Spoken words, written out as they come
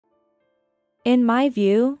In my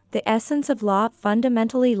view, the essence of law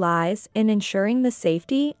fundamentally lies in ensuring the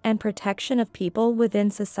safety and protection of people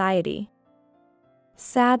within society.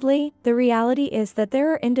 Sadly, the reality is that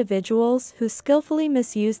there are individuals who skillfully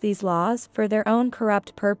misuse these laws for their own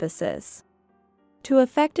corrupt purposes. To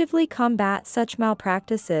effectively combat such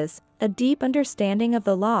malpractices, a deep understanding of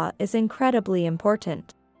the law is incredibly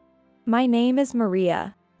important. My name is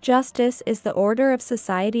Maria. Justice is the order of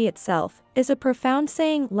society itself, is a profound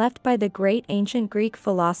saying left by the great ancient Greek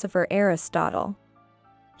philosopher Aristotle.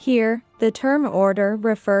 Here, the term order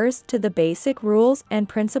refers to the basic rules and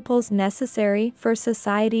principles necessary for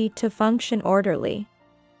society to function orderly.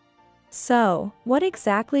 So, what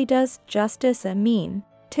exactly does justice mean?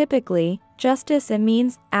 Typically, justice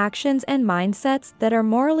means actions and mindsets that are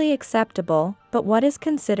morally acceptable, but what is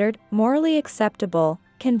considered morally acceptable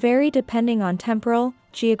can vary depending on temporal,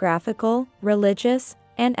 geographical, religious,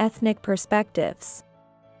 and ethnic perspectives.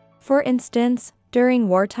 For instance, during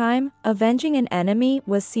wartime, avenging an enemy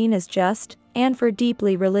was seen as just, and for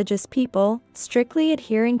deeply religious people, strictly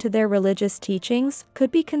adhering to their religious teachings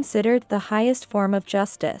could be considered the highest form of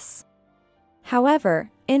justice.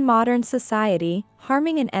 However, in modern society,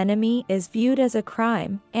 harming an enemy is viewed as a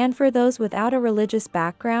crime, and for those without a religious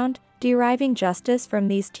background, deriving justice from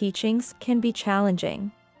these teachings can be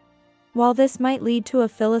challenging. While this might lead to a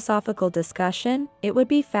philosophical discussion, it would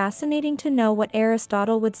be fascinating to know what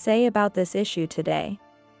Aristotle would say about this issue today.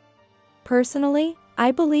 Personally,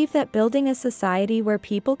 I believe that building a society where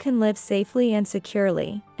people can live safely and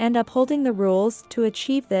securely, and upholding the rules to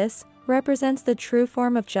achieve this, represents the true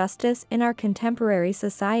form of justice in our contemporary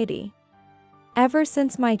society. Ever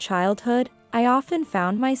since my childhood, I often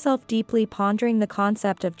found myself deeply pondering the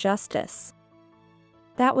concept of justice.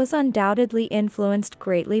 That was undoubtedly influenced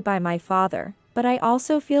greatly by my father, but I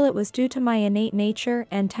also feel it was due to my innate nature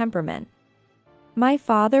and temperament. My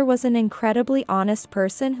father was an incredibly honest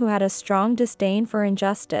person who had a strong disdain for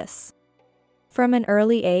injustice. From an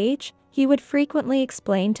early age, he would frequently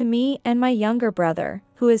explain to me and my younger brother,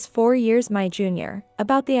 who is 4 years my junior,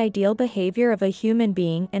 about the ideal behavior of a human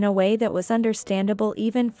being in a way that was understandable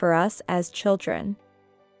even for us as children.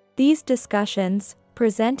 These discussions,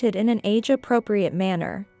 presented in an age-appropriate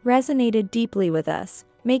manner, resonated deeply with us,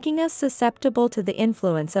 making us susceptible to the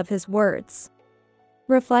influence of his words.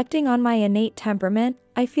 Reflecting on my innate temperament,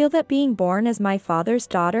 I feel that being born as my father's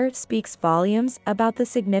daughter speaks volumes about the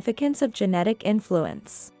significance of genetic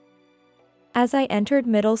influence. As I entered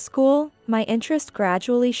middle school, my interest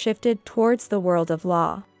gradually shifted towards the world of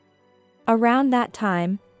law. Around that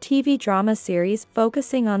time, TV drama series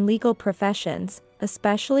focusing on legal professions,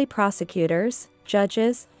 especially prosecutors,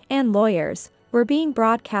 judges, and lawyers, were being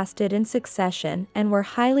broadcasted in succession and were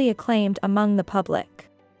highly acclaimed among the public.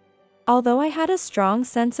 Although I had a strong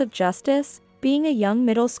sense of justice, being a young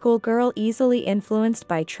middle school girl easily influenced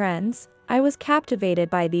by trends, I was captivated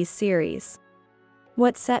by these series.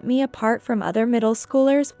 What set me apart from other middle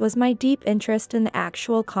schoolers was my deep interest in the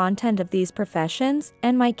actual content of these professions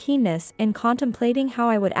and my keenness in contemplating how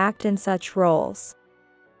I would act in such roles.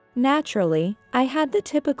 Naturally, I had the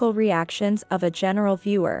typical reactions of a general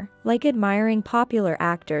viewer, like admiring popular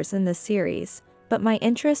actors in the series, but my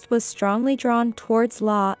interest was strongly drawn towards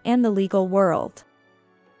law and the legal world.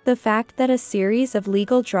 The fact that a series of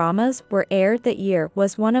legal dramas were aired that year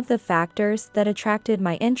was one of the factors that attracted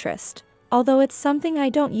my interest, although it's something I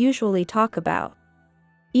don't usually talk about.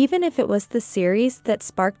 Even if it was the series that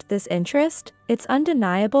sparked this interest, it's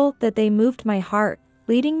undeniable that they moved my heart,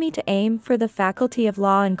 leading me to aim for the faculty of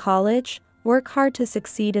law in college, work hard to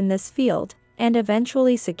succeed in this field, and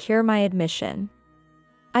eventually secure my admission.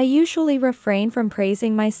 I usually refrain from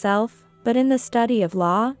praising myself, but in the study of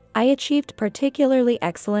law, I achieved particularly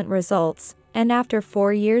excellent results, and after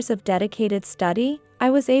 4 years of dedicated study, I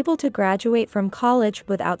was able to graduate from college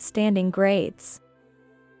with outstanding grades.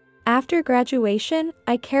 After graduation,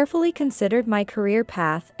 I carefully considered my career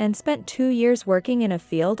path and spent 2 years working in a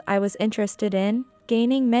field I was interested in,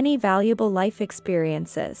 gaining many valuable life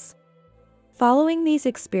experiences. Following these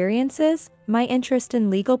experiences, my interest in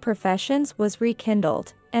legal professions was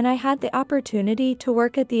rekindled, and I had the opportunity to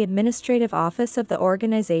work at the administrative office of the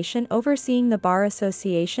organization overseeing the Bar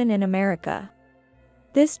Association in America.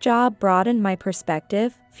 This job broadened my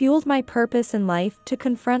perspective, fueled my purpose in life to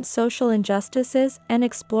confront social injustices and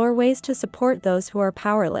explore ways to support those who are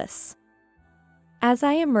powerless. As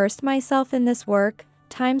I immersed myself in this work,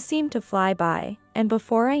 time seemed to fly by, and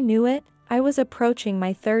before I knew it, I was approaching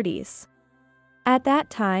my 30s. At that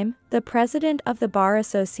time, the president of the Bar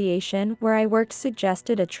Association where I worked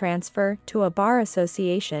suggested a transfer to a bar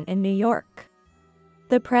association in New York.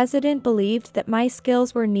 The president believed that my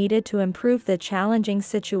skills were needed to improve the challenging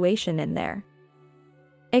situation in there.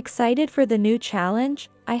 Excited for the new challenge,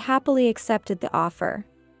 I happily accepted the offer.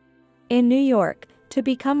 In New York, to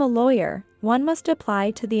become a lawyer, one must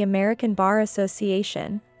apply to the American Bar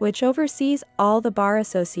Association, which oversees all the bar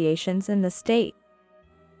associations in the state.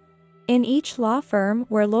 In each law firm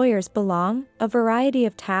where lawyers belong, a variety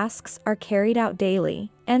of tasks are carried out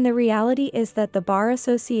daily, and the reality is that the Bar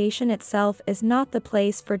Association itself is not the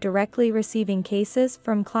place for directly receiving cases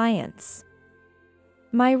from clients.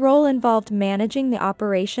 My role involved managing the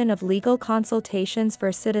operation of legal consultations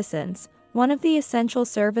for citizens, one of the essential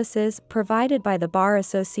services provided by the Bar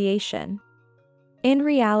Association. In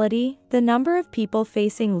reality, the number of people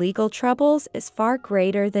facing legal troubles is far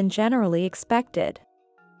greater than generally expected.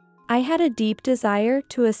 I had a deep desire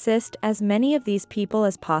to assist as many of these people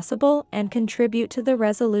as possible and contribute to the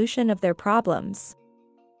resolution of their problems.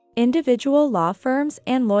 Individual law firms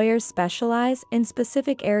and lawyers specialize in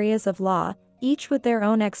specific areas of law, each with their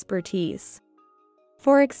own expertise.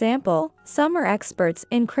 For example, some are experts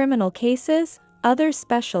in criminal cases, others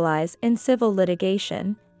specialize in civil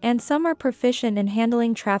litigation, and some are proficient in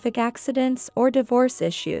handling traffic accidents or divorce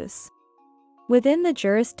issues. Within the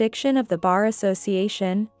jurisdiction of the Bar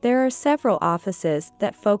Association, there are several offices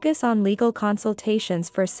that focus on legal consultations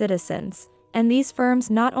for citizens, and these firms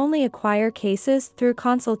not only acquire cases through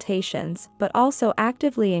consultations but also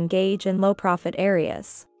actively engage in low-profit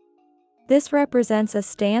areas. This represents a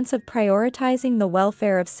stance of prioritizing the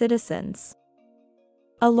welfare of citizens.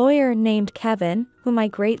 A lawyer named Kevin, whom I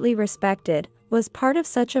greatly respected, was part of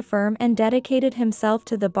such a firm and dedicated himself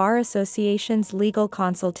to the Bar Association's legal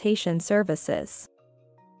consultation services.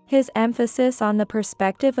 His emphasis on the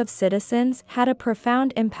perspective of citizens had a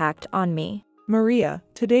profound impact on me. Maria,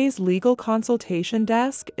 today's legal consultation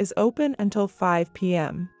desk is open until 5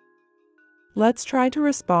 p.m. Let's try to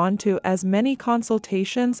respond to as many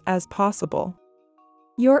consultations as possible.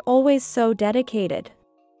 You're always so dedicated.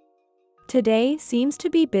 Today seems to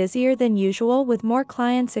be busier than usual with more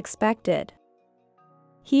clients expected.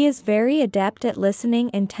 He is very adept at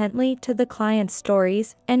listening intently to the client's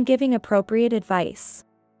stories and giving appropriate advice.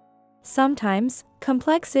 Sometimes,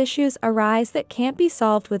 complex issues arise that can't be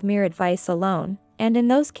solved with mere advice alone, and in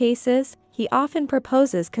those cases, he often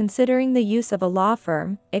proposes considering the use of a law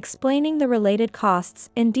firm, explaining the related costs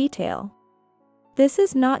in detail. This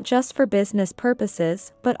is not just for business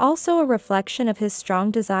purposes, but also a reflection of his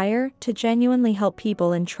strong desire to genuinely help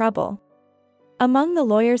people in trouble. Among the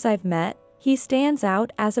lawyers I've met, he stands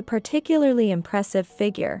out as a particularly impressive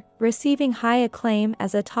figure, receiving high acclaim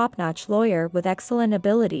as a top-notch lawyer with excellent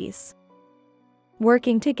abilities.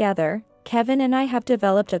 Working together, Kevin and I have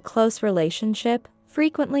developed a close relationship,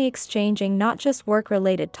 frequently exchanging not just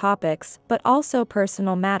work-related topics but also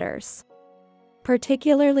personal matters.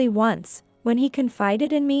 Particularly once, when he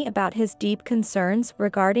confided in me about his deep concerns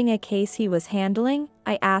regarding a case he was handling,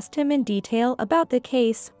 I asked him in detail about the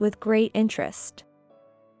case with great interest.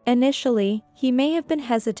 Initially, he may have been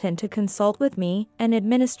hesitant to consult with me, an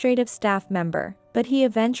administrative staff member, but he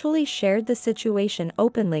eventually shared the situation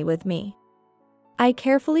openly with me. I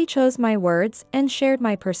carefully chose my words and shared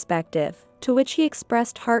my perspective, to which he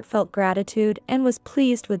expressed heartfelt gratitude and was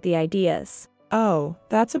pleased with the ideas. Oh,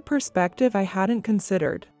 that's a perspective I hadn't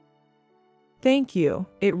considered. Thank you,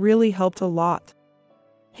 it really helped a lot.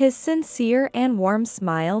 His sincere and warm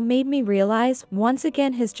smile made me realize once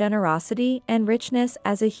again his generosity and richness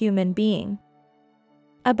as a human being.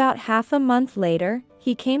 About half a month later,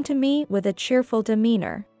 he came to me with a cheerful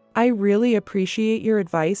demeanor. I really appreciate your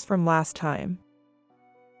advice from last time.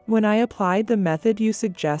 When I applied the method you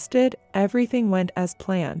suggested, everything went as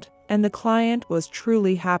planned, and the client was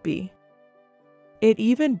truly happy. It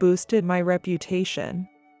even boosted my reputation.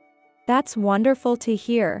 That's wonderful to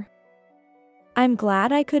hear. I'm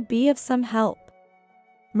glad I could be of some help.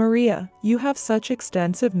 Maria, you have such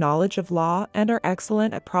extensive knowledge of law and are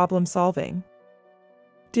excellent at problem solving.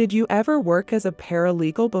 Did you ever work as a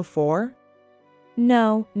paralegal before?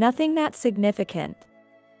 No, nothing that significant.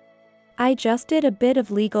 I just did a bit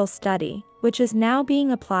of legal study, which is now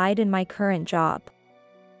being applied in my current job.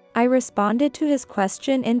 I responded to his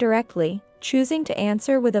question indirectly, choosing to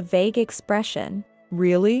answer with a vague expression.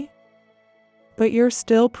 Really? But you're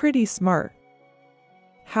still pretty smart.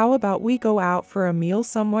 How about we go out for a meal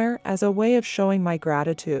somewhere as a way of showing my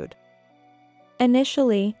gratitude?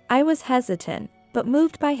 Initially, I was hesitant, but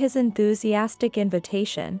moved by his enthusiastic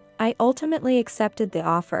invitation, I ultimately accepted the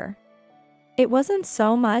offer. It wasn't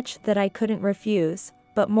so much that I couldn't refuse,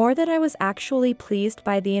 but more that I was actually pleased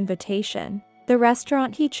by the invitation. The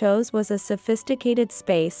restaurant he chose was a sophisticated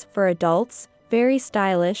space for adults, very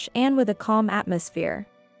stylish and with a calm atmosphere.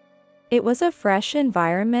 It was a fresh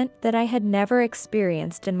environment that I had never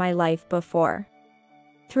experienced in my life before.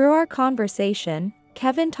 Through our conversation,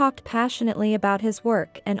 Kevin talked passionately about his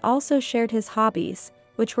work and also shared his hobbies,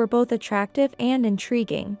 which were both attractive and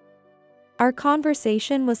intriguing. Our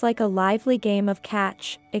conversation was like a lively game of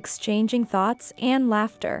catch, exchanging thoughts and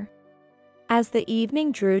laughter. As the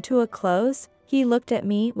evening drew to a close, he looked at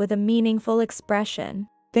me with a meaningful expression.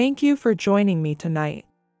 Thank you for joining me tonight.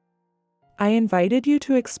 I invited you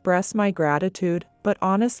to express my gratitude, but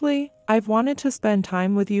honestly, I've wanted to spend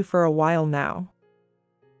time with you for a while now.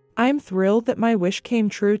 I'm thrilled that my wish came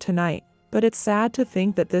true tonight, but it's sad to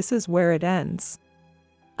think that this is where it ends.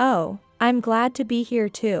 Oh, I'm glad to be here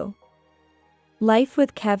too. Life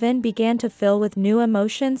with Kevin began to fill with new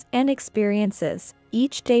emotions and experiences,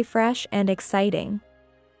 each day fresh and exciting.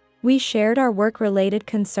 We shared our work-related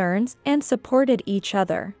concerns and supported each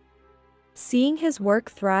other. Seeing his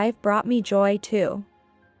work thrive brought me joy too.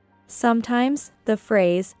 Sometimes, the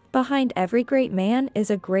phrase, "behind every great man is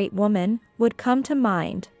a great woman," would come to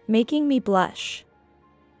mind, making me blush.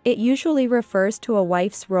 It usually refers to a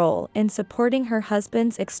wife's role in supporting her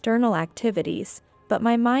husband's external activities, but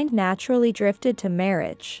my mind naturally drifted to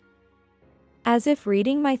marriage. As if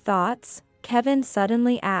reading my thoughts, Kevin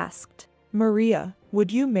suddenly asked, Maria,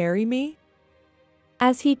 would you marry me?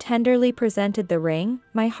 As he tenderly presented the ring,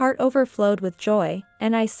 my heart overflowed with joy,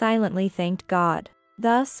 and I silently thanked God.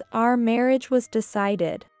 Thus, our marriage was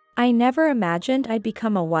decided. I never imagined I'd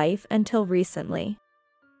become a wife until recently.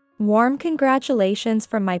 Warm congratulations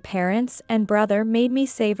from my parents and brother made me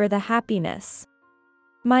savor the happiness.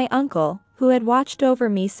 My uncle, who had watched over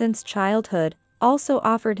me since childhood, also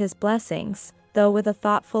offered his blessings, though with a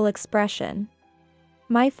thoughtful expression.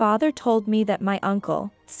 My father told me that my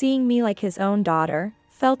uncle, seeing me like his own daughter,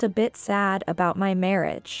 felt a bit sad about my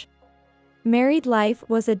marriage. Married life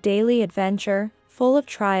was a daily adventure, full of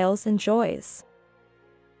trials and joys.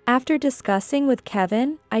 After discussing with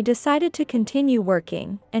Kevin, I decided to continue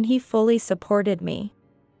working, and he fully supported me.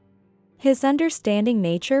 His understanding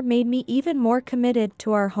nature made me even more committed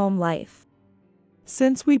to our home life.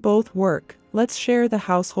 Since we both work, let's share the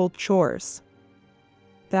household chores.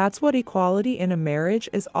 That's what equality in a marriage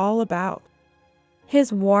is all about.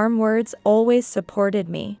 His warm words always supported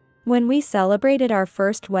me. When we celebrated our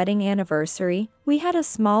first wedding anniversary, we had a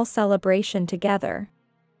small celebration together.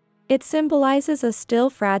 It symbolizes a still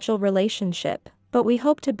fragile relationship, but we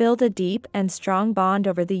hope to build a deep and strong bond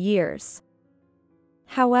over the years.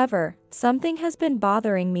 However, something has been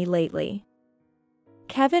bothering me lately.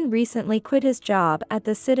 Kevin recently quit his job at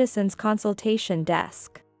the Citizens Consultation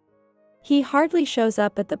Desk. He hardly shows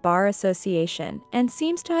up at the Bar Association and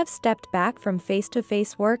seems to have stepped back from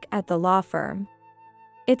face-to-face work at the law firm.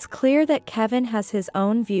 It's clear that Kevin has his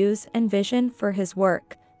own views and vision for his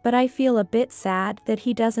work, but I feel a bit sad that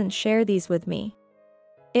he doesn't share these with me.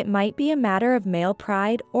 It might be a matter of male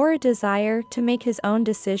pride or a desire to make his own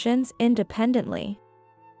decisions independently.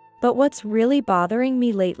 But what's really bothering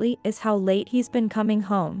me lately is how late he's been coming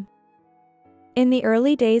home. In the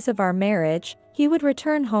early days of our marriage, he would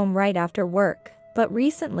return home right after work, but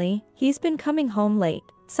recently, he's been coming home late,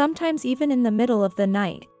 sometimes even in the middle of the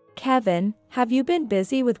night. Kevin, have you been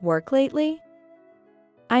busy with work lately?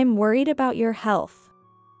 I'm worried about your health.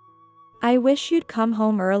 I wish you'd come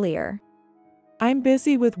home earlier. I'm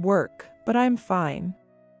busy with work, but I'm fine.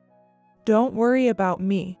 Don't worry about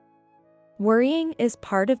me. Worrying is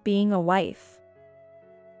part of being a wife.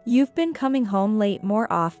 You've been coming home late more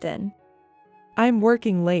often. I'm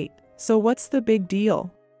working late, so what's the big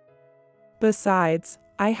deal? Besides,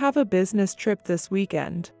 I have a business trip this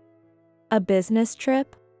weekend. A business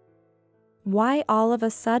trip? Why all of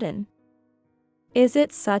a sudden? Is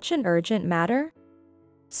it such an urgent matter?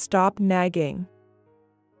 Stop nagging.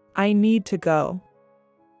 I need to go.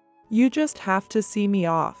 You just have to see me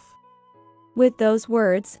off. With those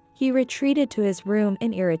words, he retreated to his room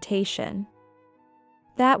in irritation.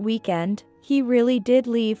 That weekend, he really did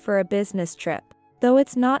leave for a business trip. Though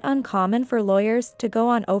it's not uncommon for lawyers to go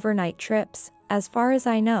on overnight trips, as far as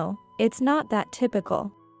I know, it's not that typical.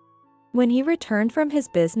 When he returned from his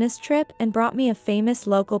business trip and brought me a famous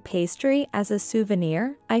local pastry as a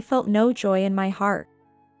souvenir, I felt no joy in my heart.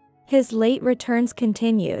 His late returns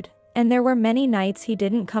continued, and there were many nights he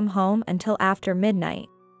didn't come home until after midnight.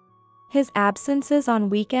 His absences on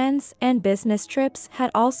weekends and business trips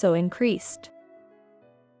had also increased.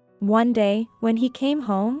 One day, when he came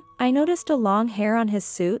home, I noticed a long hair on his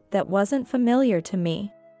suit that wasn't familiar to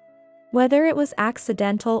me. Whether it was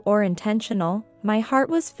accidental or intentional, my heart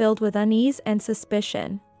was filled with unease and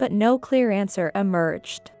suspicion, but no clear answer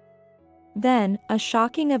emerged. Then, a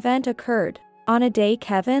shocking event occurred. On a day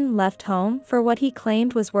Kevin left home for what he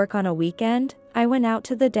claimed was work on a weekend, I went out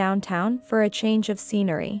to the downtown for a change of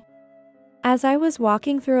scenery. As I was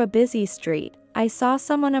walking through a busy street, I saw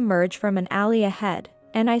someone emerge from an alley ahead,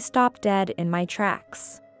 and I stopped dead in my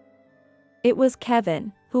tracks. It was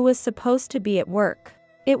Kevin, who was supposed to be at work.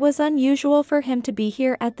 It was unusual for him to be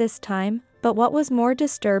here at this time, but what was more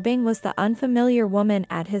disturbing was the unfamiliar woman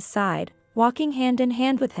at his side, walking hand in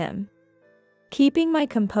hand with him. Keeping my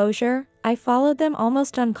composure, I followed them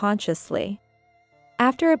almost unconsciously.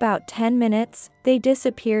 After about 10 minutes, they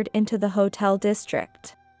disappeared into the hotel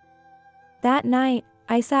district. That night,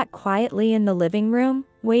 I sat quietly in the living room,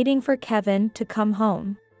 waiting for Kevin to come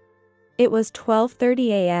home. It was 12:30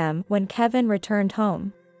 a.m. when Kevin returned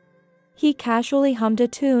home. He casually hummed a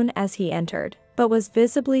tune as he entered, but was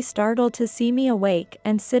visibly startled to see me awake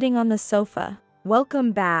and sitting on the sofa.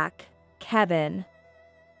 "Welcome back, Kevin.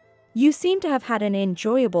 You seem to have had an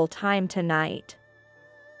enjoyable time tonight.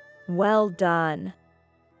 Well done."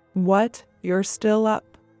 What, you're still up?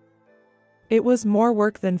 It was more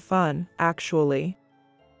work than fun, actually.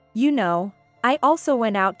 You know, I also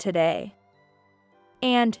went out today.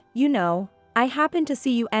 And, I happened to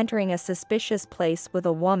see you entering a suspicious place with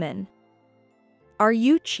a woman. Are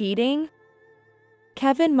you cheating?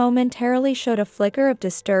 Kevin momentarily showed a flicker of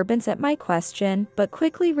disturbance at my question, but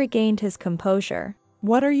quickly regained his composure.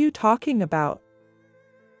 What are you talking about?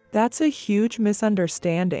 That's a huge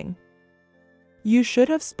misunderstanding. You should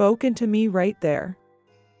have spoken to me right there.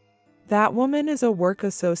 That woman is a work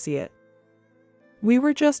associate. We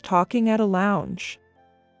were just talking at a lounge.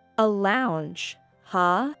 A lounge,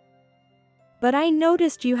 huh? But I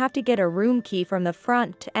noticed you have to get a room key from the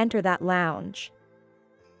front to enter that lounge.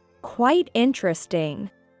 Quite interesting.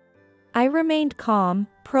 I remained calm,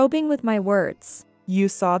 probing with my words. You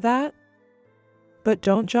saw that? But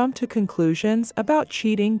don't jump to conclusions about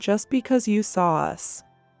cheating just because you saw us.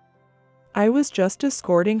 I was just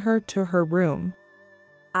escorting her to her room.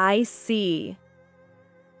 I see.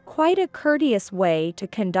 Quite a courteous way to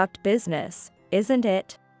conduct business, isn't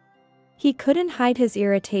it? He couldn't hide his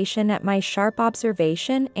irritation at my sharp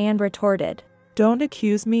observation and retorted. Don't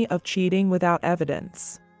accuse me of cheating without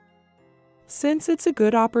evidence. Since it's a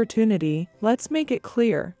good opportunity, let's make it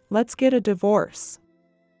clear, let's get a divorce.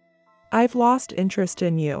 I've lost interest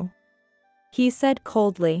in you. He said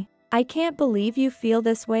coldly. I can't believe you feel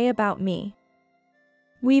this way about me.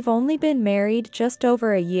 We've only been married just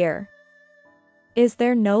over a year. Is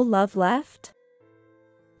there no love left?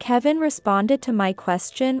 Kevin responded to my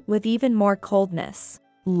question with even more coldness.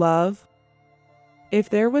 Love? If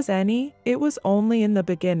there was any, it was only in the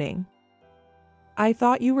beginning. I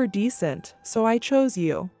thought you were decent, so I chose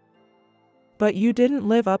you. But you didn't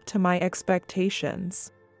live up to my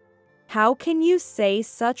expectations. How can you say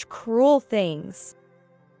such cruel things?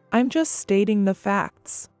 I'm just stating the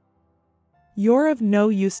facts. You're of no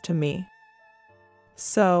use to me.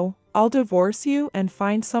 So, I'll divorce you and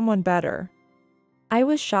find someone better. I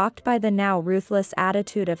was shocked by the now ruthless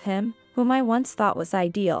attitude of him, whom I once thought was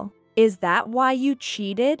ideal. Is that why you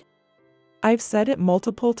cheated? I've said it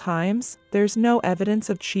multiple times, there's no evidence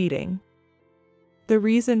of cheating. The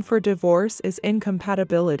reason for divorce is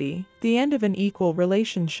incompatibility, the end of an equal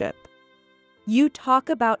relationship. You talk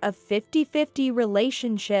about a 50-50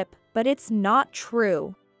 relationship, but it's not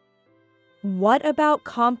true. What about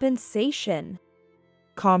compensation?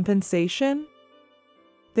 Compensation?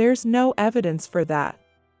 There's no evidence for that.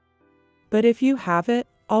 But if you have it,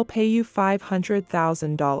 I'll pay you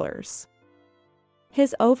 $500,000.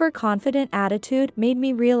 His overconfident attitude made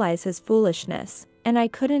me realize his foolishness, and I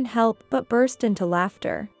couldn't help but burst into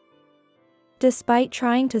laughter. Despite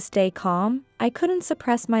trying to stay calm, I couldn't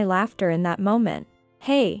suppress my laughter in that moment.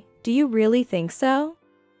 Hey, do you really think so?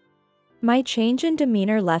 My change in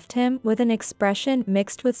demeanor left him with an expression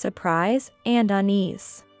mixed with surprise and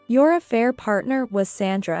unease. Your affair partner was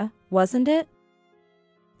Sandra, wasn't it?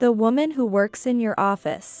 The woman who works in your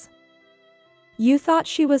office. You thought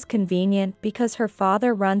she was convenient because her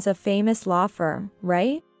father runs a famous law firm,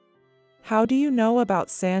 right? How do you know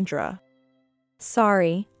about Sandra?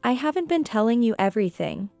 Sorry, I haven't been telling you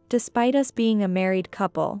everything, despite us being a married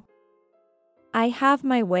couple. I have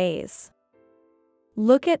my ways.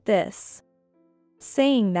 Look at this.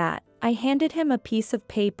 Saying that, I handed him a piece of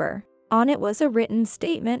paper. On it was a written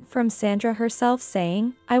statement from Sandra herself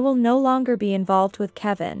saying, I will no longer be involved with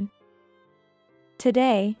Kevin.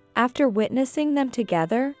 Today, after witnessing them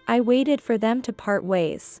together, I waited for them to part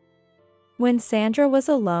ways. When Sandra was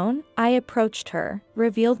alone, I approached her,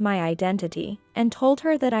 revealed my identity, and told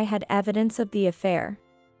her that I had evidence of the affair.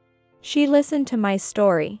 She listened to my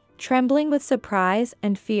story, trembling with surprise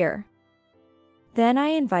and fear. Then I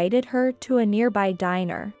invited her to a nearby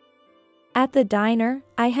diner. At the diner,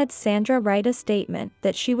 I had Sandra write a statement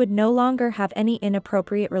that she would no longer have any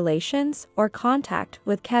inappropriate relations or contact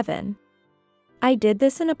with Kevin. I did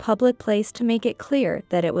this in a public place to make it clear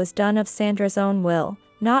that it was done of Sandra's own will,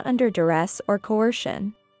 not under duress or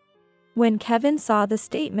coercion. When Kevin saw the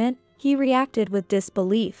statement, he reacted with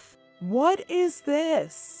disbelief. What is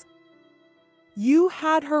this? You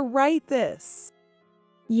had her write this.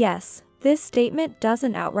 Yes, this statement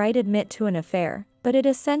doesn't outright admit to an affair, but it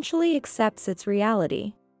essentially accepts its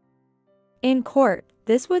reality. In court,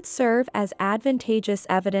 this would serve as advantageous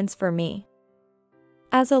evidence for me.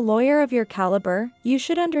 As a lawyer of your caliber, you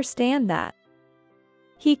should understand that.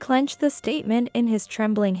 He clenched the statement in his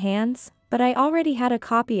trembling hands, but I already had a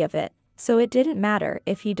copy of it, so it didn't matter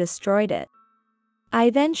if he destroyed it. I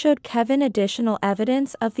then showed Kevin additional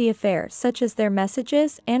evidence of the affair, such as their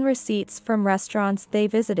messages and receipts from restaurants they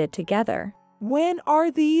visited together. When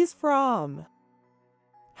are these from?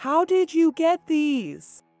 How did you get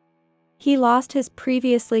these? He lost his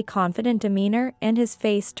previously confident demeanor and his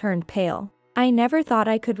face turned pale. I never thought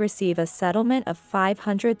I could receive a settlement of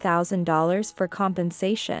 $500,000 for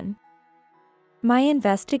compensation. My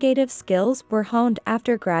investigative skills were honed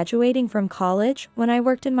after graduating from college when I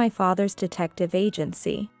worked in my father's detective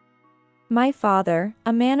agency. My father,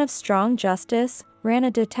 a man of strong justice, ran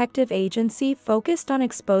a detective agency focused on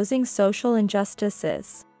exposing social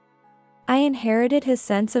injustices. I inherited his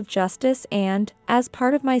sense of justice and, as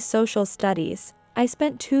part of my social studies, I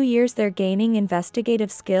spent 2 years there gaining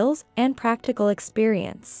investigative skills and practical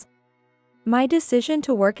experience. My decision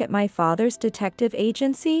to work at my father's detective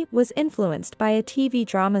agency was influenced by a TV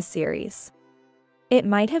drama series. It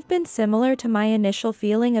might have been similar to my initial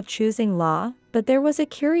feeling of choosing law, but there was a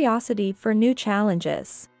curiosity for new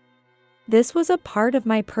challenges. This was a part of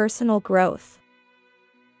my personal growth.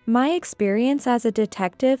 My experience as a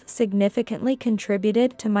detective significantly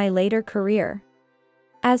contributed to my later career.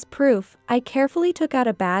 As proof, I carefully took out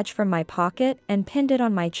a badge from my pocket and pinned it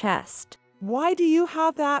on my chest. Why do you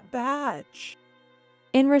have that badge?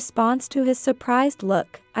 In response to his surprised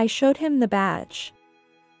look, I showed him the badge.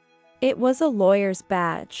 It was a lawyer's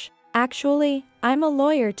badge. Actually, I'm a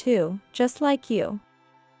lawyer too, just like you.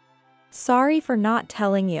 Sorry for not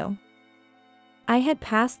telling you. I had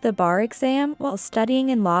passed the bar exam while studying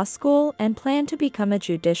in law school and planned to become a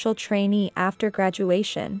judicial trainee after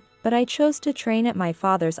graduation, but I chose to train at my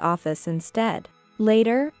father's office instead.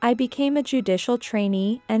 Later, I became a judicial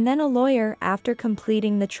trainee and then a lawyer after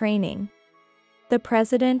completing the training. The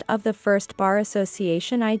president of the first bar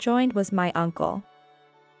association I joined was my uncle.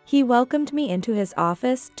 He welcomed me into his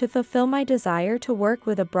office to fulfill my desire to work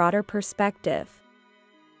with a broader perspective.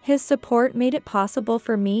 His support made it possible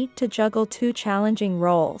for me to juggle 2 challenging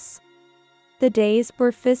roles. The days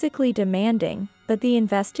were physically demanding, but the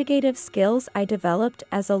investigative skills I developed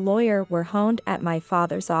as a lawyer were honed at my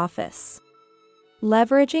father's office.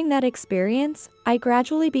 Leveraging that experience, I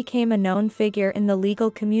gradually became a known figure in the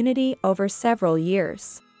legal community over several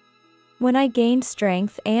years. When I gained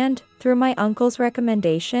strength and, through my uncle's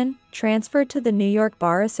recommendation, transferred to the New York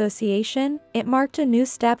Bar Association, it marked a new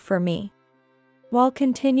step for me. While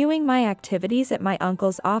continuing my activities at my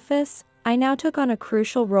uncle's office, I now took on a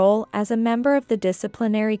crucial role as a member of the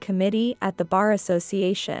disciplinary committee at the Bar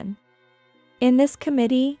Association. In this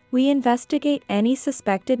committee, we investigate any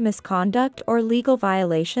suspected misconduct or legal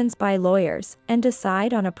violations by lawyers and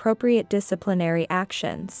decide on appropriate disciplinary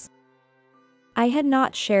actions. I had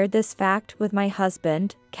not shared this fact with my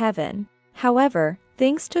husband, Kevin. However,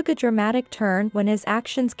 things took a dramatic turn when his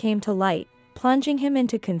actions came to light, plunging him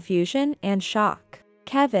into confusion and shock.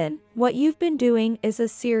 Kevin, what you've been doing is a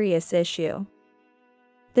serious issue.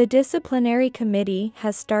 The disciplinary committee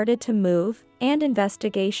has started to move, and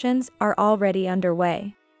investigations are already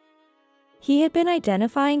underway. He had been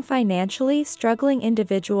identifying financially struggling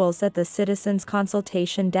individuals at the Citizens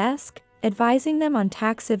Consultation Desk, advising them on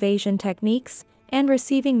tax evasion techniques, and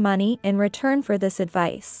receiving money in return for this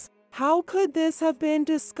advice. How could this have been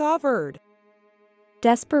discovered?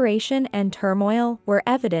 Desperation and turmoil were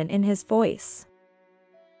evident in his voice.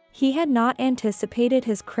 He had not anticipated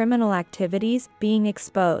his criminal activities being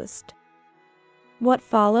exposed. What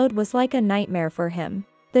followed was like a nightmare for him.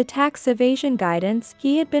 The tax evasion guidance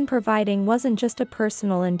he had been providing wasn't just a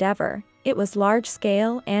personal endeavor, it was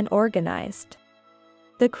large-scale and organized.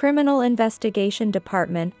 The Criminal Investigation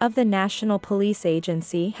Department of the National Police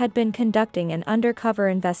Agency had been conducting an undercover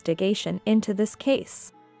investigation into this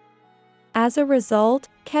case. As a result,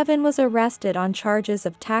 Kevin was arrested on charges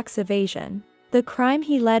of tax evasion. The crime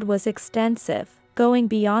he led was extensive, going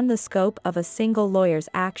beyond the scope of a single lawyer's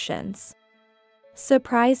actions.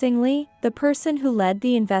 Surprisingly, the person who led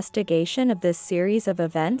the investigation of this series of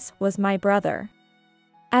events was my brother.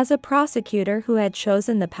 As a prosecutor who had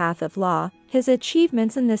chosen the path of law, his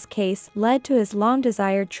achievements in this case led to his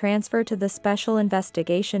long-desired transfer to the Special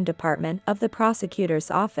Investigation Department of the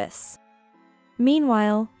prosecutor's office.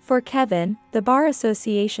 Meanwhile, for Kevin, the Bar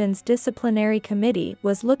Association's disciplinary committee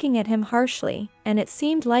was looking at him harshly, and it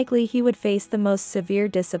seemed likely he would face the most severe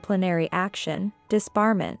disciplinary action,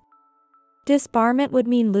 disbarment. Disbarment would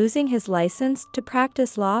mean losing his license to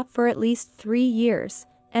practice law for at least 3 years,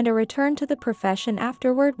 and a return to the profession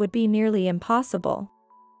afterward would be nearly impossible.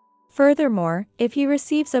 Furthermore, if he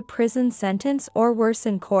receives a prison sentence or worse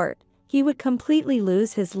in court, he would completely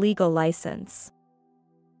lose his legal license.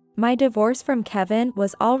 My divorce from Kevin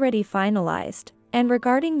was already finalized, and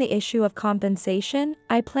regarding the issue of compensation,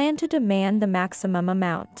 I plan to demand the maximum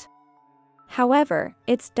amount. However,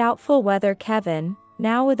 it's doubtful whether Kevin,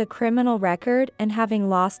 now with a criminal record and having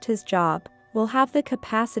lost his job, will have the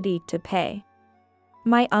capacity to pay.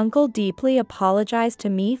 My uncle deeply apologized to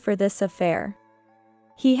me for this affair.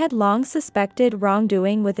 He had long suspected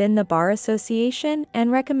wrongdoing within the Bar Association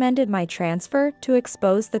and recommended my transfer to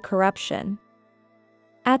expose the corruption.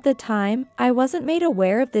 At the time, I wasn't made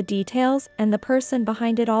aware of the details and the person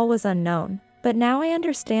behind it all was unknown, but now I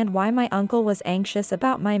understand why my uncle was anxious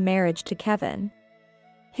about my marriage to Kevin.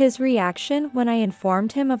 His reaction when I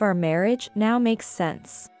informed him of our marriage now makes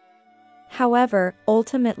sense. However,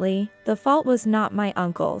 ultimately, the fault was not my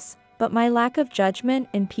uncle's, but my lack of judgment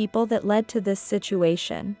in people that led to this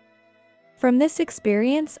situation. From this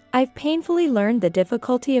experience, I've painfully learned the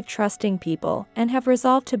difficulty of trusting people and have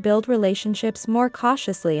resolved to build relationships more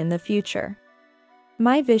cautiously in the future.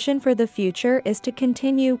 My vision for the future is to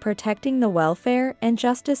continue protecting the welfare and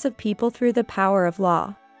justice of people through the power of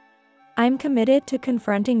law. I'm committed to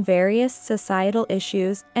confronting various societal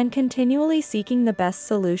issues and continually seeking the best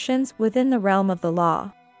solutions within the realm of the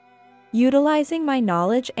law. Utilizing my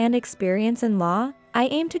knowledge and experience in law, I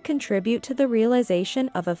aim to contribute to the realization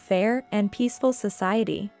of a fair and peaceful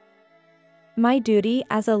society. My duty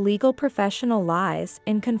as a legal professional lies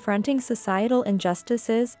in confronting societal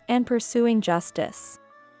injustices and pursuing justice.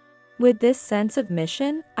 With this sense of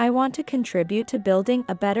mission, I want to contribute to building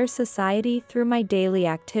a better society through my daily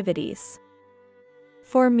activities.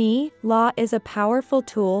 For me, law is a powerful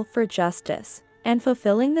tool for justice, and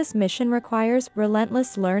fulfilling this mission requires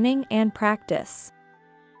relentless learning and practice.